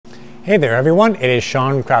Hey there everyone, it is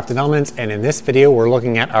Sean from Crafted Elements, and in this video we're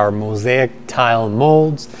looking at our mosaic tile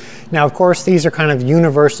molds. Now of course these are kind of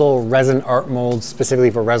universal resin art molds specifically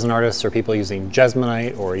for resin artists or people using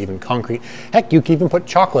Jesmonite or even concrete. Heck, you can even put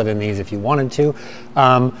chocolate in these if you wanted to.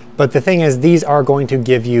 But the thing is, these are going to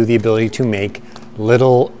give you the ability to make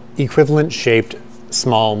little equivalent shaped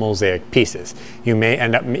small mosaic pieces. You may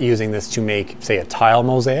end up using this to make, say, a tile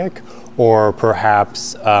mosaic, or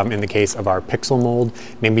perhaps in the case of our pixel mold,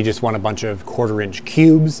 maybe just want a bunch of 1/4-inch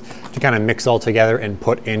cubes to kind of mix all together and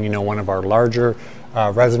put in, one of our larger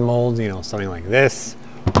resin molds, something like this,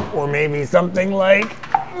 or maybe something like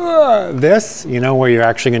this, where you're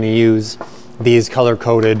actually going to use these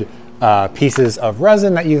color-coded pieces of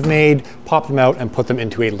resin that you've made, pop them out and put them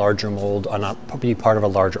into a larger mold on be part of a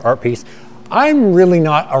larger art piece. I'm really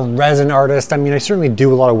not a resin artist. I mean, I certainly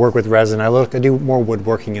do a lot of work with resin. I do more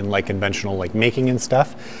woodworking and like conventional like making and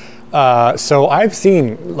stuff. So I've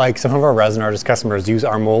seen like some of our resin artist customers use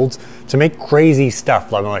our molds to make crazy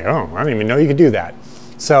stuff. I'm like, oh, I didn't even know you could do that.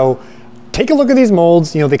 So take a look at these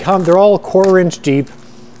molds. They're all 1/4-inch deep.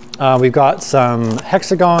 We've got some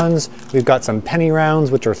hexagons, we've got some penny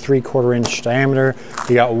rounds, which are 3/4-inch diameter.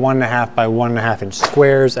 We got 1.5 by 1.5-inch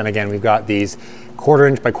squares. And again, we've got these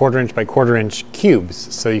 1/4-inch by 1/4-inch by 1/4-inch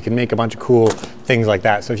cubes. So you can make a bunch of cool things like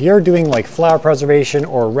that. So if you're doing like flower preservation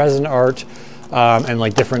or resin art and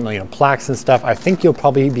like different plaques and stuff, I think you'll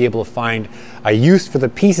probably be able to find a use for the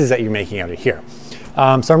pieces that you're making out of here.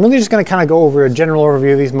 So I'm really just gonna kind of go over a general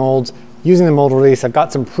overview of these molds using the mold release. I've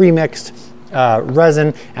got some pre-mixed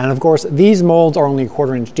resin, and of course these molds are only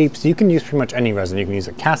 1/4-inch deep, so you can use pretty much any resin. You can use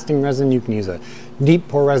a casting resin, you can use a deep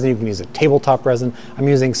pour resin, you can use a tabletop resin. I'm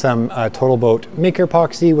using some Total Boat Maker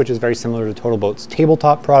Epoxy, which is very similar to Total Boat's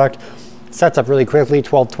tabletop product. Sets up really quickly,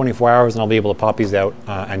 12 to 24 hours, and I'll be able to pop these out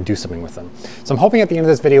and do something with them. So I'm hoping at the end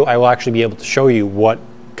of this video I will actually be able to show you what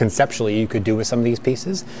conceptually you could do with some of these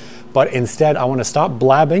pieces. But instead, I want to stop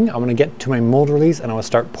blabbing. I want to get to my mold release and I want to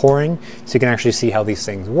start pouring so you can actually see how these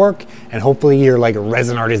things work. And hopefully your like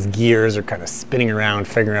resin artist gears are kind of spinning around,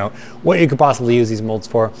 figuring out what you could possibly use these molds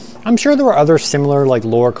for. I'm sure there are other similar like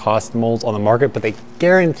lower cost molds on the market, but they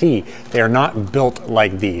guarantee they are not built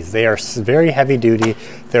like these. They are very heavy duty.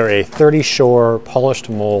 They're a 30 shore polished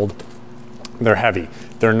mold. They're heavy.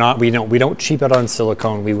 They're not, we don't cheap out on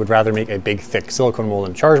silicone. We would rather make a big thick silicone mold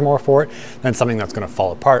and charge more for it than something that's gonna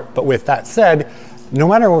fall apart. But with that said, no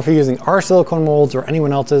matter if you're using our silicone molds or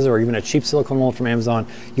anyone else's or even a cheap silicone mold from Amazon,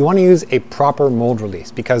 you wanna use a proper mold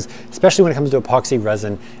release, because especially when it comes to epoxy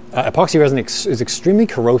resin is extremely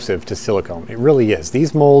corrosive to silicone. It really is.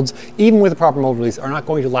 These molds, even with a proper mold release, are not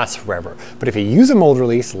going to last forever. But if you use a mold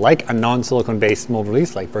release, like a non-silicone based mold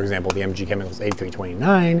release, like for example, the MG Chemicals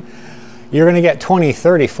 8329, you're gonna get 20,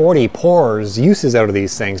 30, 40 pours, uses out of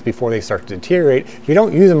these things before they start to deteriorate. If you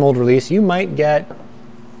don't use a mold release, you might get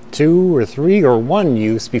 2 or 3 or 1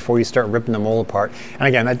 use before you start ripping the mold apart. And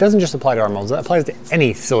again, that doesn't just apply to our molds, that applies to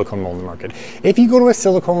any silicone mold in the market. If you go to a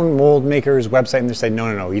silicone mold maker's website and they say,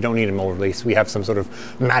 no, you don't need a mold release, we have some sort of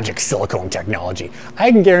magic silicone technology,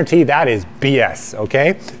 I can guarantee that is BS,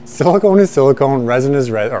 okay? Silicone is silicone, resin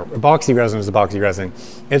is resin, or epoxy resin is epoxy resin.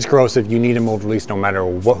 It's corrosive, you need a mold release no matter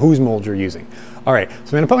whose mold you're using. All right, so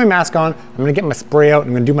I'm gonna put my mask on, I'm gonna get my spray out,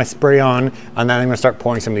 I'm gonna do my spray on, and then I'm gonna start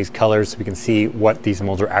pouring some of these colors so we can see what these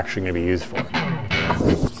molds are actually gonna be used for.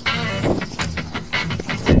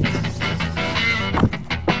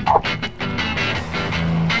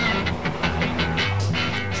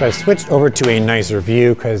 So I've switched over to a nicer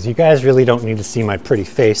view because you guys really don't need to see my pretty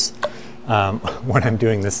face when I'm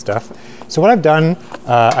doing this stuff. So what I've done,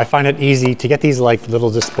 I find it easy to get these like little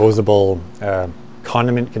disposable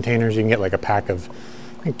condiment containers. You can get like a pack of,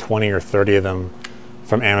 I think 20 or 30 of them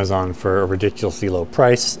from Amazon for a ridiculously low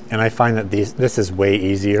price. And I find that this is way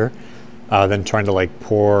easier than trying to like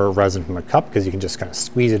pour resin from a cup, because you can just kind of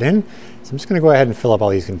squeeze it in. So I'm just gonna go ahead and fill up all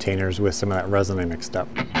these containers with some of that resin I mixed up.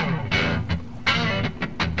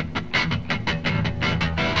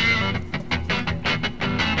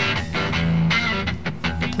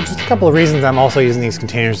 A couple of reasons I'm also using these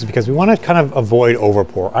containers is because we want to kind of avoid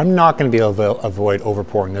overpour. I'm not going to be able to avoid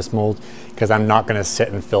overpour in this mold because I'm not going to sit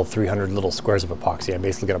and fill 300 little squares of epoxy. I'm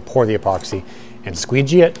basically going to pour the epoxy and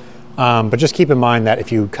squeegee it. But just keep in mind that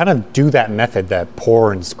if you kind of do that method, that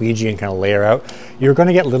pour and squeegee and kind of layer out, you're going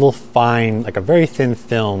to get little fine, like a very thin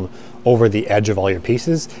film over the edge of all your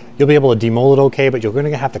pieces. You'll be able to demold it okay, but you're going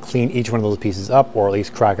to have to clean each one of those pieces up, or at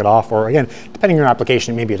least crack it off, or again, depending on your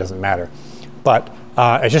application, maybe it doesn't matter. But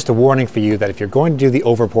it's just a warning for you that if you're going to do the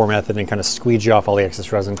overpour method and kind of squeegee off all the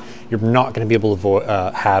excess resin, you're not going to be able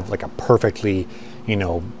to have like a perfectly,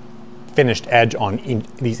 finished edge on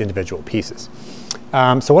these individual pieces.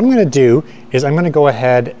 So what I'm going to do is I'm going to go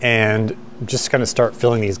ahead and just kind of start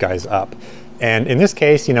filling these guys up. And in this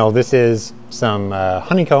case, you know, this is some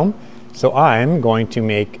honeycomb. So I'm going to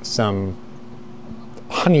make some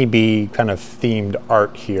honeybee kind of themed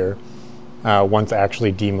art here once I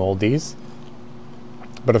actually demold these.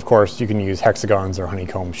 But of course, you can use hexagons or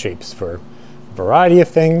honeycomb shapes for a variety of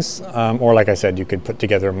things. Or like I said, you could put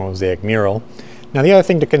together a mosaic mural. Now the other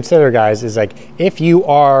thing to consider, guys, is like if you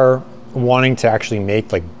are wanting to actually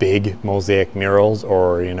make like big mosaic murals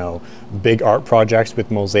or, you know, big art projects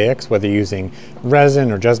with mosaics, whether you're using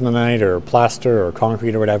resin or Jesmonite or plaster or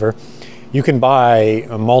concrete or whatever, you can buy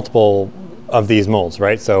multiple of these molds,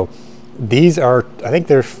 right? So these are, I think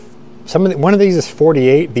they're one of these is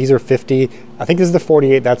 48, these are 50. I think this is the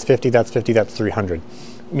 48, that's 50, that's 50, that's 300,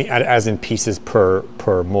 as in pieces per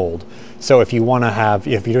mold. So if you want to have,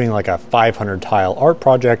 if you're doing like a 500 tile art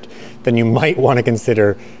project, then you might want to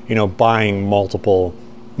consider, you know, buying multiple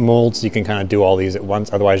molds so you can kind of do all these at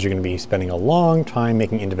once. Otherwise, you're going to be spending a long time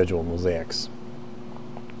making individual mosaics.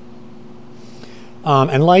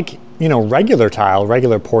 And like, you know, regular tile,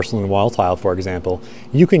 regular porcelain wall tile, for example,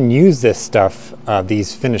 you can use this stuff,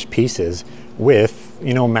 these finished pieces, with,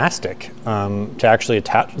 you know, mastic to actually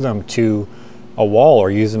attach them to a wall or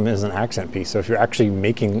use them as an accent piece. So if you're actually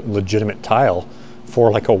making legitimate tile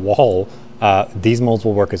for like a wall, these molds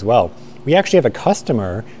will work as well. We actually have a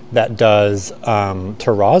customer that does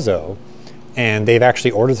terrazzo, and they've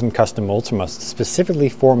actually ordered some custom molds from us specifically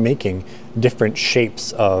for making different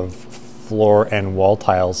shapes of floor and wall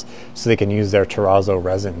tiles, so they can use their terrazzo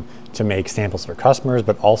resin to make samples for customers,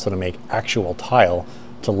 but also to make actual tile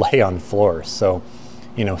to lay on floors. So,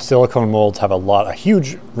 you know, silicone molds have a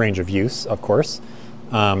huge range of use, of course,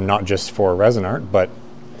 not just for resin art, but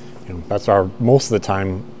you know, that's most of the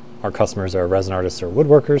time our customers are resin artists or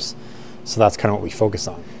woodworkers. So that's kind of what we focus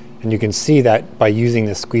on. And you can see that by using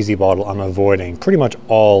this squeezy bottle, I'm avoiding pretty much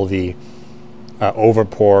all the over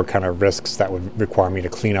pour kind of risks that would require me to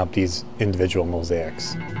clean up these individual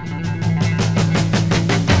mosaics.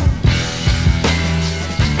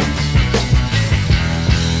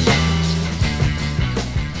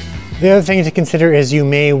 The other thing to consider is you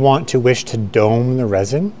may want to wish to dome the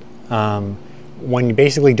resin. When you're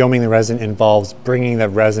basically doming the resin involves bringing the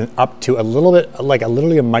resin up to a little bit, like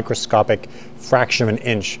literally a microscopic fraction of an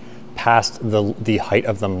inch past the height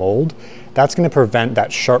of the mold. That's going to prevent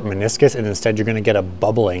that sharp meniscus, and instead you're going to get a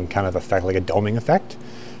bubbling kind of effect, like a doming effect,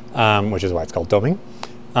 which is why it's called doming.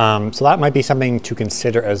 So that might be something to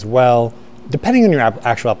consider as well, depending on your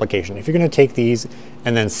actual application. If you're going to take these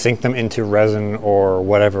and then sink them into resin or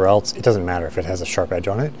whatever else, it doesn't matter if it has a sharp edge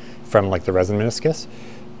on it from like the resin meniscus.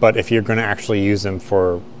 But if you're going to actually use them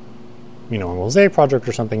for, you know, a mosaic project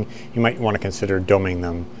or something, you might want to consider doming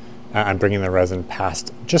them and bringing the resin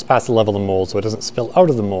just past the level of the mold, so it doesn't spill out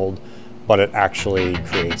of the mold, but it actually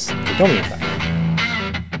creates a doming effect.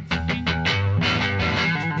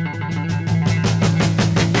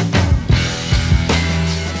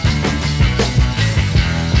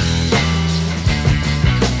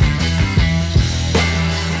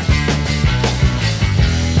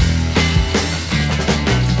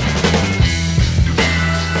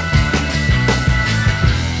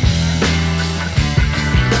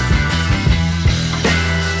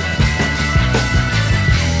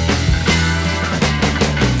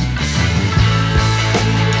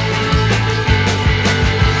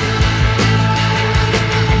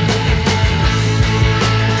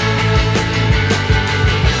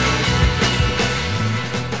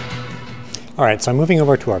 All right, so I'm moving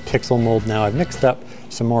over to our pixel mold now. I've mixed up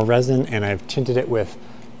some more resin and I've tinted it with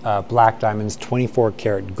Black Diamond's 24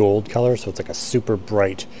 karat gold color. So it's like a super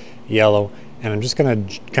bright yellow. And I'm just gonna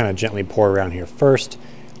kind of gently pour around here first,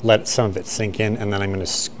 let some of it sink in, and then I'm gonna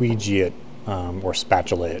squeegee it or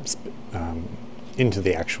spatula it into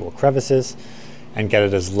the actual crevices and get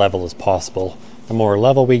it as level as possible. The more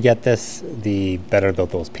level we get this, the better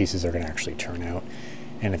those pieces are gonna actually turn out.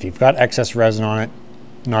 And if you've got excess resin on it,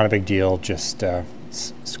 not a big deal, just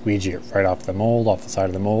squeegee it right off the mold, off the side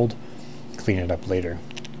of the mold, clean it up later.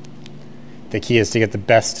 The key is to get the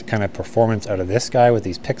best kind of performance out of this guy with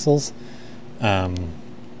these pixels,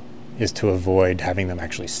 is to avoid having them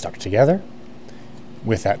actually stuck together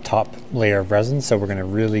with that top layer of resin. So we're gonna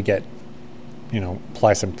really get, you know,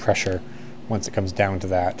 apply some pressure once it comes down to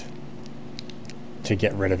that to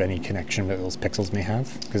get rid of any connection that those pixels may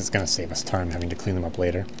have, because it's gonna save us time having to clean them up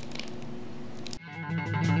later.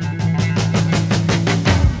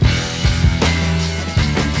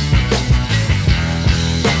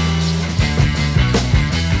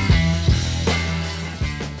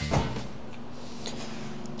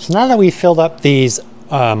 So now that we've filled up these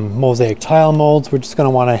mosaic tile molds. We're just going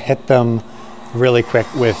to want to hit them really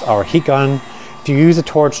quick with our heat gun. If you use a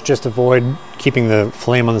torch, just avoid keeping the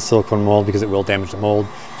flame on the silicone mold because it will damage the mold.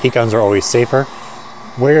 Heat guns are always safer.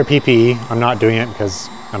 Wear your PPE. I'm not doing it because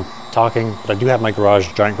I'm talking, but I do have my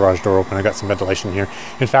giant garage door open. I got some ventilation here.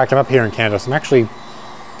 In fact, I'm up here in Canada, so I'm actually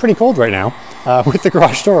pretty cold right now with the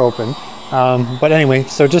garage door open. But anyway,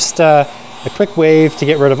 so just a quick wave to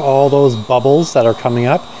get rid of all those bubbles that are coming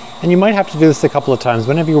up. And you might have to do this a couple of times.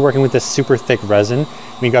 Whenever you're working with this super thick resin,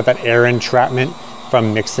 and you got that air entrapment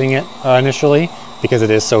from mixing it initially, because it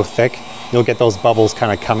is so thick, you'll get those bubbles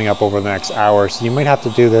kind of coming up over the next hour. So you might have to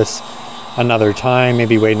do this another time,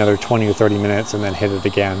 maybe wait another 20 or 30 minutes and then hit it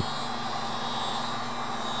again.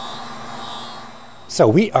 So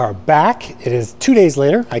we are back. It is 2 days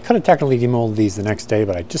later. I could have technically demolded these the next day,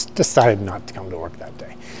 but I just decided not to come to work that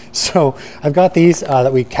day. So I've got these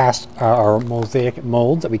that we cast, our mosaic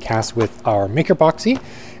molds that we cast with our maker epoxy,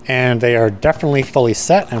 and they are definitely fully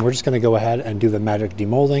set, and we're just going to go ahead and do the magic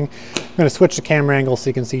demolding. I'm going to switch the camera angle so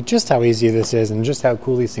you can see just how easy this is and just how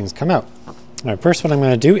cool these things come out. All right, first what I'm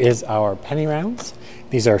going to do is our penny rounds.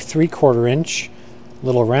 These are 3/4 inch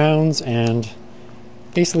little rounds, and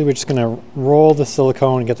basically we're just going to roll the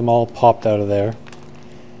silicone and get them all popped out of there.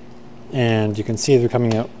 And you can see they're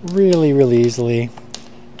coming out really, really easily.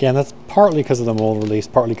 Again, that's partly because of the mold release,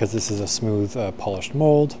 partly because this is a smooth, polished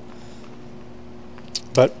mold.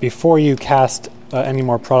 But before you cast any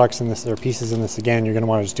more products in this or pieces in this again, you're going to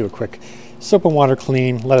want to just do a quick soap and water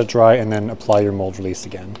clean, let it dry, and then apply your mold release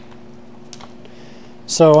again.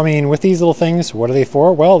 So, I mean, with these little things, what are they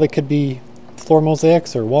for? Well, they could be floor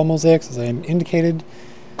mosaics or wall mosaics, as I indicated,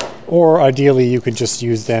 or ideally you could just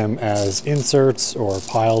use them as inserts or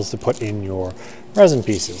piles to put in your resin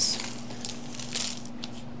pieces.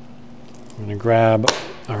 I'm going to grab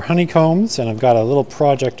our honeycombs, and I've got a little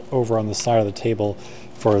project over on the side of the table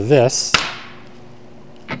for this.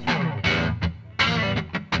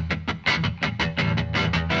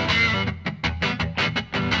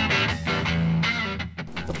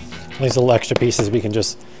 These little extra pieces we can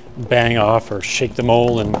just bang off or shake the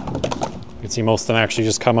mold, and you can see most of them actually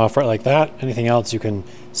just come off right like that. Anything else you can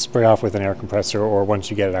spray off with an air compressor, or once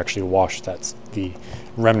you get it actually washed, that's the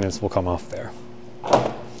remnants will come off there.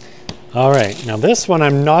 All right, now this one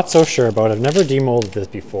I'm not so sure about. I've never demolded this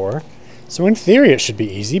before. So in theory it should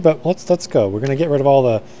be easy, but let's go. We're gonna get rid of all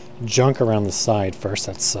the junk around the side first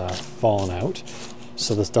that's fallen out,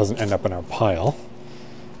 so this doesn't end up in our pile.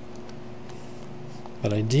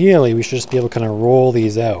 But ideally we should just be able to kind of roll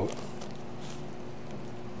these out.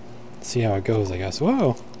 See how it goes, I guess.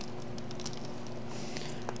 Whoa!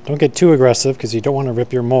 Don't get too aggressive because you don't want to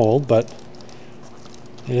rip your mold, but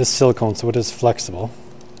it is silicone, so it is flexible.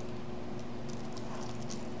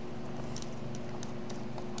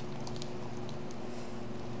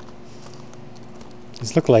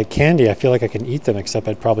 These look like candy. I feel like I can eat them, except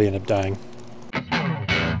I'd probably end up dying.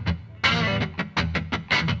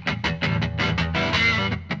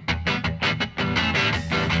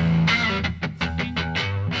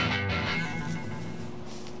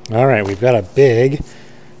 All right, we've got a big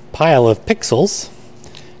pile of pixels.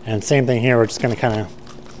 And same thing here, we're just gonna kind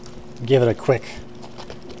of give it a quick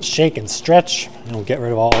shake and stretch, and we'll get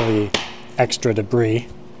rid of all the extra debris.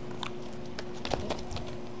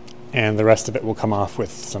 And the rest of it will come off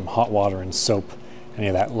with some hot water and soap. Any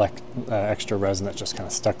of that extra resin that's just kind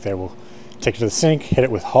of stuck there, we'll take it to the sink, hit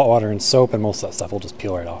it with hot water and soap, and most of that stuff will just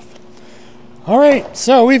peel right off. All right,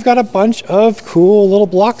 so we've got a bunch of cool little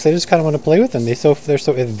blocks. I just kind of want to play with them. They're so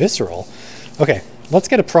visceral. Okay, let's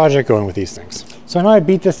get a project going with these things. So I know I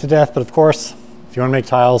beat this to death, but of course, if you want to make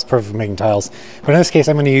tiles, perfect for making tiles. But in this case,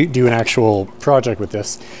 I'm going to do an actual project with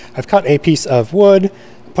this. I've cut a piece of wood,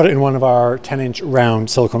 put it in one of our 10-inch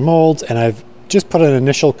round silicone molds, and I've just put an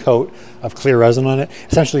initial coat of clear resin on it,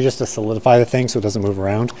 essentially just to solidify the thing so it doesn't move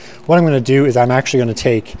around. What I'm going to do is I'm actually going to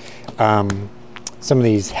take some of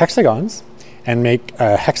these hexagons and make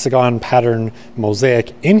a hexagon pattern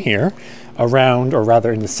mosaic in here around, or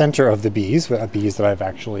rather in the center of the bees that I've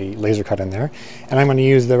actually laser cut in there. And I'm going to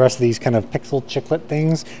use the rest of these kind of pixel chiclet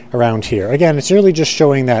things around here. Again, it's really just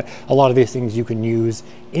showing that a lot of these things you can use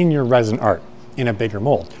in your resin art in a bigger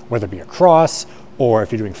mold, whether it be a cross, or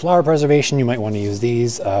if you're doing flower preservation, you might want to use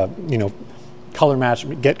these, you know,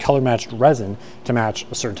 get color matched resin to match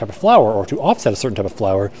a certain type of flower or to offset a certain type of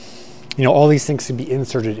flower. You know, all these things can be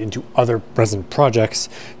inserted into other resin projects.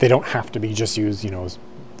 They don't have to be just used, you know, as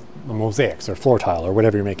mosaics or floor tile or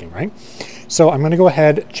whatever you're making, right? So I'm going to go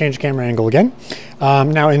ahead, change the camera angle again.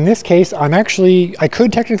 Now in this case, I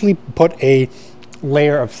could technically put a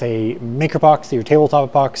layer of, say, maker epoxy or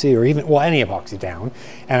tabletop epoxy or even, well, any epoxy down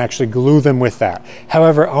and actually glue them with that.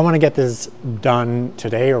 However, I want to get this done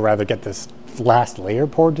today, or rather get this last layer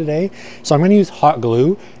poured today. So I'm going to use hot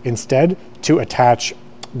glue instead to attach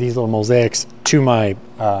these little mosaics to my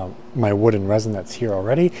my wooden resin that's here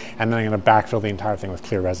already, and then I'm going to backfill the entire thing with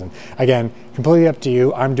clear resin. Again, completely up to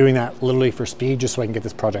you. I'm doing that literally for speed, just so I can get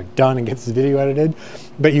this project done and get this video edited,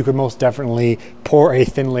 but you could most definitely pour a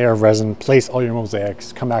thin layer of resin, place all your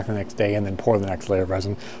mosaics, come back the next day, and then pour the next layer of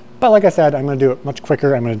resin. But like I said, I'm going to do it much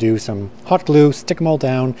quicker. I'm going to do some hot glue, stick them all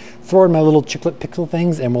down, throw in my little chiclet pixel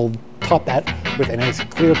things, and we'll top that with a nice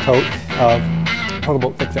clear coat of Total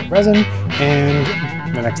Boat Fix It resin,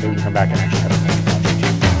 and the next day we can come back and actually have